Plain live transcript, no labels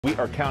We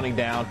are counting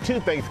down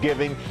to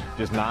Thanksgiving,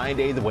 just 9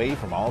 days away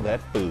from all that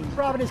food.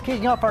 Robin is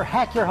kicking off our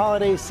Hack Your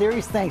Holidays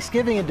series,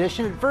 Thanksgiving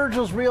edition, at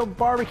Virgil's Real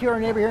Barbecue, our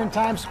neighbor here in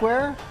Times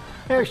Square.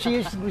 There she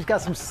is. We've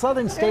got some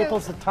Southern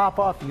staples to top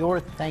off your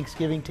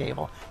Thanksgiving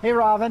table. Hey,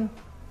 Robin.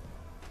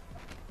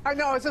 I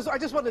know, I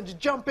just wanted to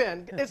jump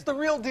in. It's the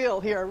real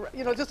deal here,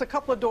 you know, just a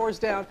couple of doors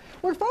down.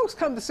 When folks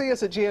come to see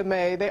us at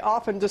GMA, they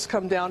often just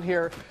come down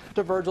here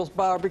to Virgil's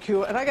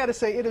Barbecue, and I got to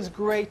say, it is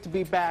great to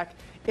be back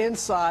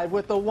inside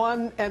with the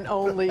one and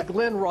only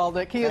Glenn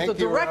Rolnik. He is the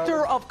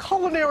Director of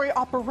Culinary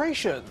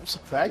Operations.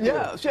 Thank you.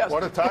 Yes, yes.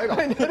 What a title.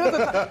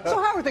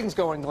 So how are things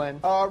going, Glenn?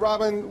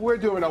 Robin, we're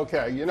doing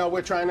okay. You know,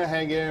 we're trying to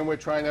hang in. We're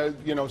trying to,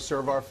 you know,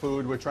 serve our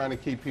food. We're trying to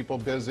keep people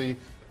busy.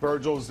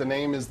 Virgil's, the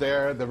name is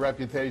there, the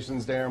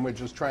reputation's there, and we're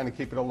just trying to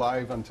keep it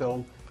alive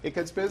until it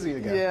gets busy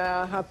again.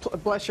 Yeah,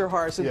 bless your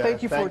hearts, and Yeah,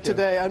 thank you for thank you.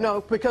 today. I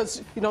know,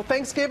 because, you know,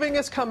 Thanksgiving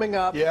is coming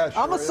up. Yeah,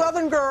 sure I'm a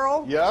Southern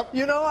girl. Yep.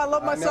 You know, I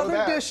love my Southern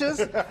that.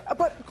 dishes.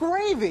 But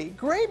gravy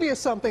is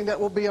something that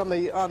will be on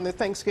the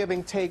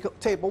Thanksgiving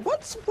table.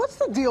 What's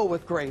the deal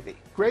with gravy?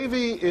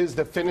 Gravy is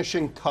the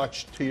finishing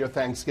touch to your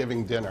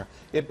Thanksgiving dinner.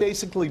 It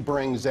basically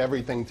brings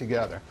everything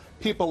together.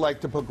 People like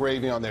to put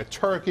gravy on their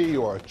turkey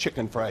or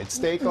chicken fried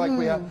steak like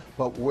we have,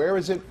 but where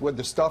is it with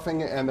the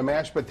stuffing and the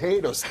mashed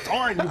potatoes?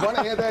 Darn, you want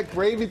to add that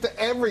gravy to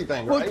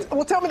everything, right?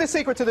 Well, tell me the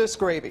secret to this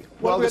gravy.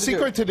 Well, the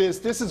secret to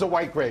this is a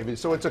white gravy,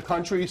 so it's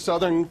a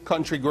Southern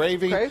country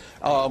gravy.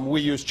 Okay.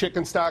 We use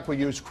chicken stock, we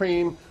use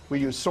cream, we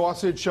use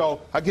sausage,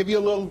 so I'll give you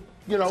a little,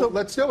 you know,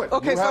 let's do it.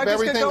 Okay, you so have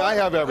everything, I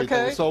have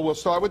everything. Okay. So we'll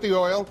start with the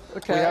oil.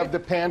 Okay. We have the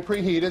pan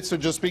preheated, so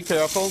just be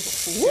careful. Woo!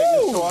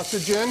 Get your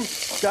sausage in.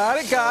 Got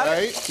it.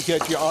 Right.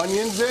 Get your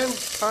onions in.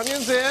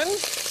 Onions in.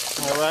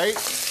 All right.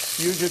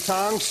 Use your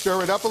tongs,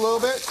 stir it up a little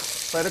bit.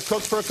 Let it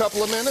cook for a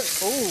couple of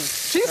minutes. Ooh,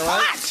 she's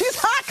hot. She's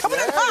hot. Coming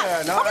in hot.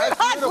 Yeah, no, Coming in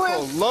that's hot,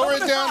 beautiful. Glenn. Lower Coming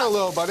it in down hot. a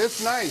little, but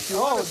it's nice. You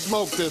want to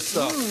smoke this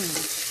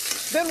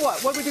stuff. Then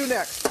what? What do we do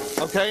next?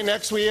 Okay,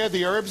 next we add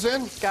the herbs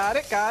in. Got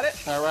it.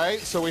 All right,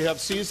 so we have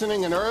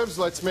seasoning and herbs.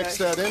 Let's mix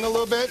that in a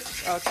little bit.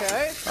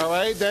 Okay. All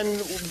right, then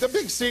the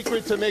big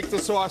secret to make the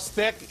sauce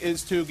thick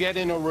is to get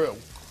in a roux.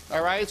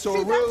 All right, so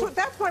See, a roux.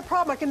 that's my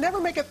problem. I can never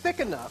make it thick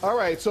enough. All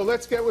right, so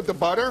let's get with the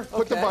butter.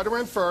 Put the Okay. butter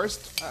in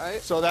first. All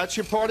right. So that's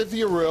your part of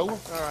your roux.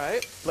 All right.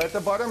 Let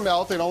the butter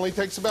melt. It only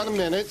takes about a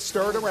minute.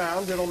 Stir it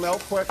around. It'll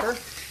melt quicker.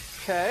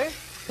 Okay.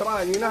 Come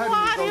on, you know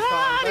how to use those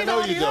times. I know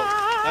you do.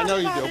 I know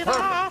you do.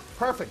 Perfect.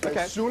 Perfect. Okay.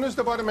 As soon as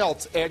the butter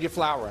melts, add your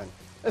flour in.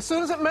 As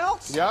soon as it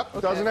melts? Yep.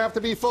 Okay. Doesn't have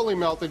to be fully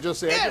melted.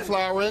 Just add your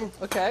flour in.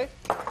 Okay.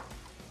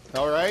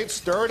 All right.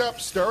 Stir it up.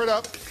 Stir it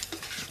up.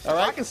 All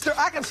right. I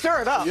can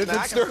stir it up. You man.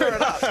 can stir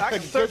it up. I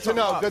can stir Good to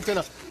know. something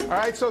up. Good to know. All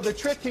right. So the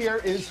trick here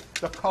is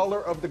the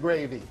color of the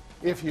gravy.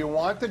 If you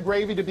want the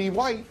gravy to be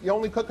white, you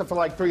only cook it for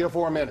like 3 or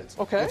 4 minutes.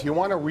 Okay. If you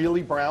want a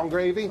really brown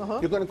gravy,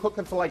 you're going to cook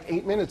it for like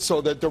 8 minutes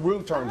so that the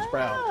roux turns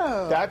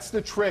brown. That's the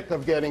trick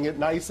of getting it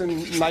nice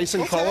and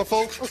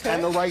colorful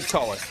and the right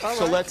color.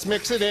 So let's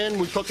mix it in.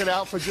 We cook it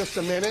out for just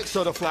a minute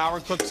so the flour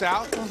cooks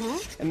out.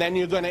 And then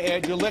you're going to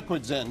add your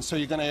liquids in. So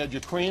you're going to add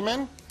your cream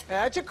in.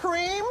 Add your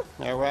cream.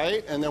 All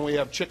right. And then we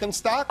have chicken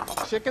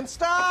stock. Chicken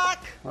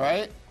stock. All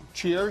right.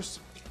 Cheers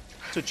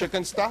to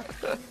chicken stock.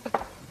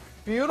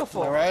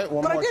 Beautiful. All right,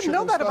 one but I more didn't know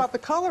chicken that stock. about the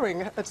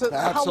coloring. It's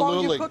how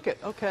long you cook it.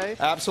 Okay.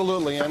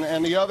 Absolutely.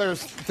 And the other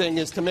thing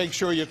is to make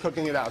sure you're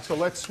cooking it out. So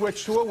let's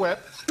switch to a whip.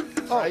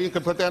 All right, you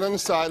can put that on the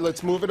side.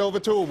 Let's move it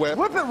over to a whip.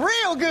 Whip it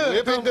real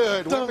good. Whip it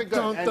good. Dun, Whip it good.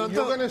 dun, And dun,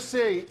 you're dun. going to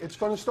see it's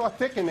going to start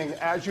thickening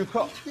as you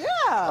cook. Yeah.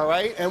 All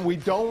right? And we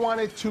don't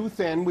want it too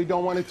thin. We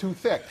don't want it too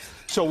thick.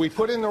 So we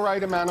put in the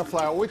right amount of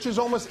flour, which is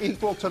almost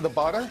equal to the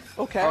butter.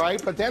 Okay. All right?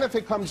 But then if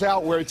it comes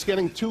out where it's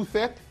getting too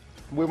thick,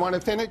 we want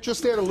to thin it,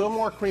 just add a little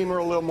more cream or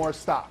a little more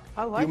stock.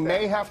 I like You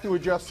may have to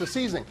adjust the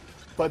seasoning.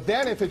 But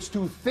then if it's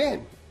too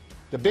thin,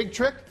 the big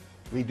trick,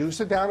 reduce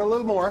it down a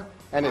little more,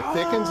 and it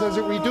thickens as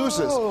it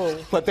reduces.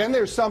 But then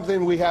there's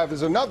something we have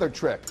as another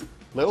trick.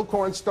 Little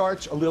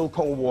cornstarch, a little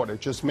cold water.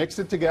 Just mix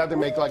it together,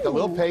 make like a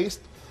little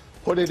paste.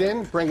 Put it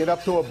in, bring it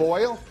up to a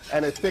boil,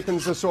 and it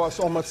thickens the sauce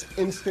almost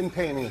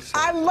instantaneously.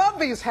 I love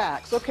these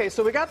hacks. Okay,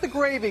 so we got the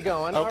gravy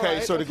going. Okay, All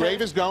right, so the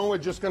gravy's going. We're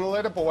just going to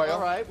let it boil.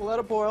 All right, we'll let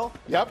it boil.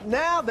 Yep.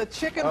 Now the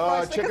chicken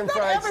fried steak. chicken 'Cause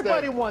not fried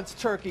everybody steak. wants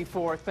turkey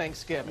for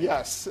Thanksgiving.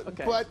 Yes,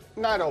 Okay. but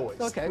not always.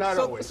 Okay, Not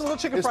so- always. so a little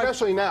chicken fried-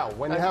 Especially now,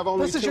 when you have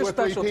only This is 2 your or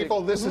 3 specialty.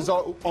 people. This is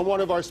on one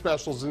of our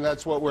specials, and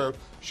that's what we're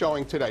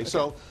showing today.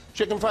 So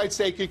chicken fried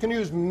steak, you can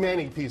use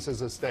many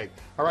pieces of steak.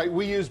 All right,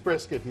 we use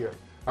brisket here.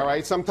 All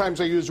right,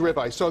 sometimes I use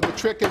ribeye. So the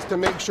trick is to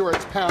make sure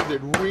it's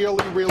pounded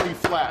really, really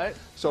flat. Right.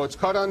 So it's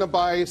cut on the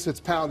bias,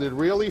 it's pounded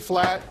really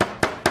flat.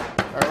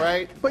 All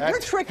right, But your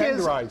that's trick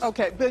is tenderized.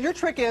 okay. But your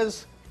trick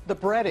is the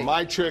breading.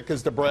 My trick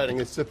is the breading.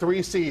 It's the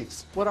 3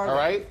 C's. What are All they?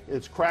 right?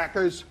 It's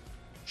crackers,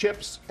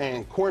 chips,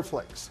 and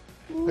cornflakes.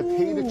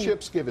 Potato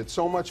chips give it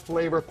so much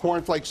flavor.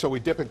 Cornflakes, so we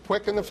dip it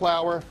quick in the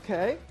flour.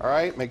 Okay. All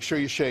right? Make sure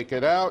you shake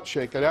it out.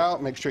 Shake it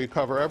out. Make sure you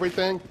cover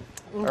everything.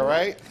 All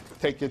right?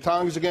 Take your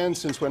tongs again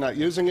since we're not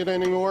using it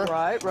anymore.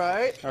 Right,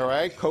 right. All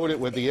right? Coat it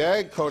with the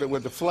egg. Coat it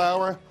with the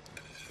flour.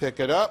 Pick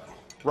it up.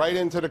 right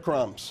into the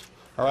crumbs.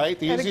 All right,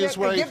 the And easiest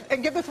again, way.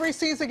 and give the 3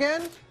 C's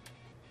again.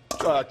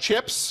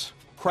 Chips,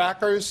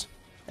 crackers,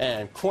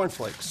 and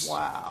cornflakes.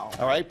 Wow.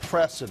 All right,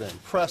 press it in,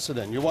 press it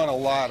in. You want a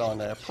lot on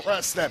there.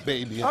 Press that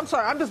baby in. I'm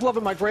sorry, I'm just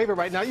loving my gravy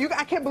right now.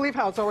 I can't believe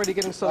how it's already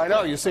getting so I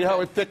know. thick. You see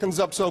how it thickens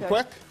up so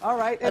quick? All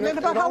right, and then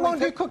about how long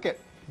do you cook it?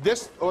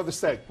 This or the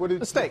steak?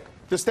 The steak.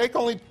 The steak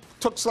only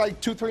took like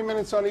 2-3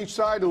 minutes on each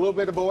side, a little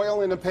bit of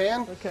oil in the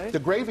pan. Okay. The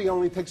gravy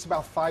only takes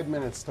about 5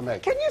 minutes to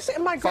make. Can you see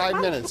my 5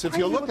 minutes. If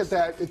you gravy look at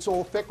that, it's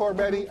all thick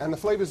already, and the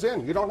flavor's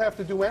in. You don't have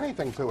to do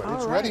anything to it. All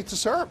It's right. ready to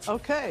serve.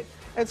 Okay,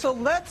 and so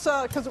let's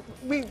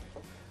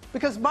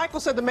because Michael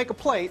said to make a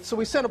plate, so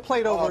we sent a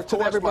plate over Of to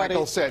course, everybody.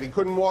 Michael said he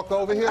couldn't walk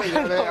over here. He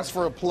had to ask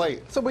for a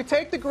plate. So we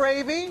take the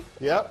gravy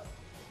Yep.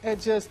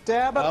 and just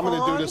dab it I'm going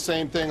to on. do the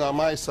same thing on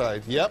my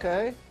side. Yep.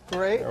 Okay,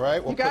 great. All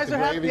right, we'll you guys put the are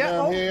happy? gravy Yeah,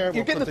 down here. You're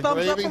We'll getting put the the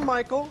thumbs up gravy. from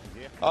Michael.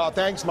 Oh,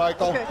 thanks,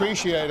 Michael. Okay.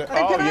 Appreciate it.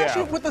 And can I yeah. ask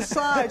you with the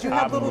sides, you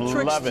have I'm little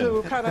tricks loving.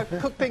 to kind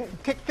of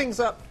kick things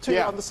up too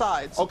on the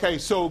sides. Okay,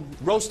 so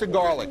roasted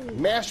garlic,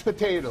 mashed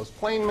potatoes,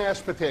 plain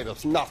mashed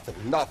potatoes,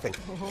 nothing.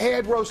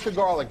 Add roasted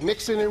garlic,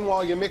 mix it in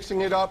while you're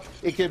mixing it up.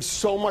 It gives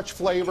so much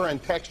flavor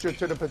and texture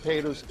to the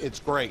potatoes. It's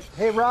great.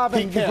 Hey,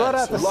 Robin, you brought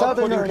out the Love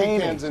Southerner putting and Amy.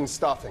 pecans in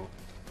stuffing.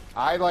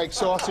 I like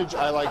sausage.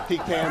 I like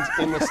pecans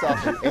in the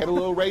stuffing. Add a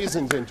little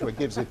raisins into it.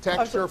 Gives it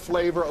texture,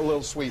 flavor, a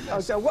little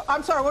sweetness. Okay,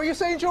 I'm sorry, what were you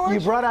saying, George? You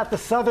brought out the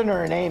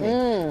Southerner and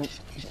Amy.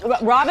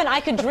 Robin, I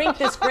could drink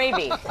this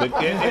gravy. I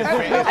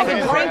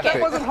can drink it.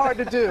 It wasn't hard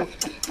to do.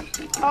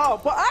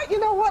 Oh, but you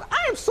know what?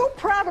 I am so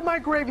proud of my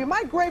gravy.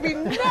 My gravy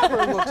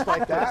never looks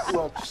like That this.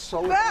 looks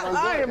so That- darn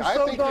I good. am I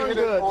so think darn you hit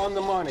good. it on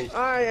the money.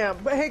 I am.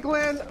 But hey,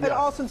 Glenn, in Yeah.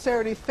 all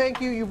sincerity,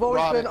 thank you. You've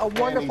always Robin, been a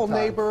wonderful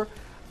anytime. neighbor,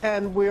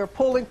 and we are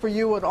pulling for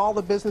you and all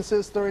the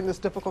businesses during this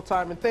difficult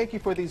time. And thank you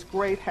for these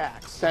great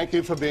hacks. Thank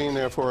you for being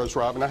there for us,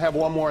 Robin. I have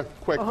one more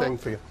quick thing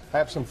for you. I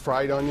have some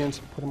fried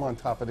onions. Put them on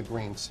top of the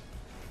greens.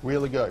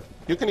 Really good.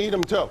 You can eat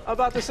them too. I'm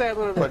about to say I'm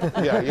going to.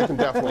 But yeah, you can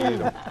definitely eat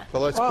them. But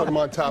let's put them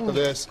on top of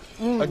this.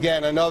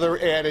 Again, another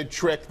added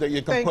trick that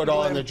you can Thank put you,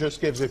 on Glenn. that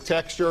just gives it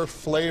texture,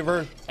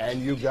 flavor,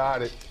 and you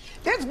got it.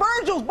 It's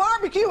Virgil's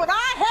barbecue, and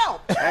I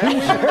help. And we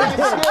didn't get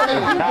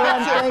skinny.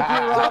 Thank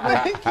you, Robin.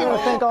 Thank I want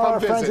to thank all Come our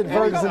friends visit. at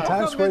Virgil's in I'll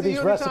Times come Square. visit These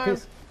you anytime.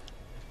 recipes.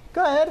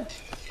 Go ahead.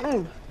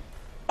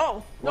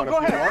 Oh, no, go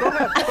ahead. Go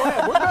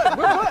ahead.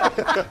 We're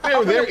good.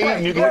 Hey, they're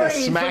eating. You can hear the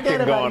Forget smacking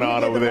about it. going You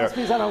on can over get the there.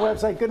 recipes on our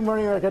website,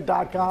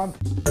 goodmorningamerica.com.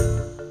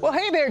 Well,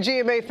 hey there,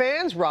 GMA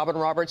fans. Robin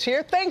Roberts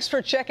here. Thanks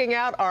for checking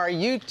out our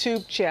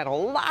YouTube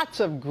channel. Lots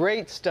of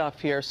great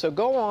stuff here. So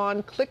go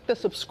on, click the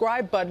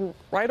subscribe button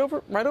right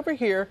over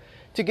here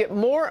to get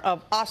more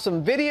of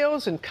awesome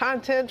videos and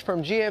content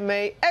from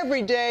GMA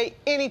every day,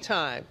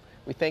 anytime.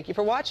 We thank you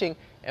for watching,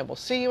 and we'll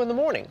see you in the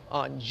morning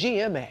on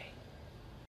GMA.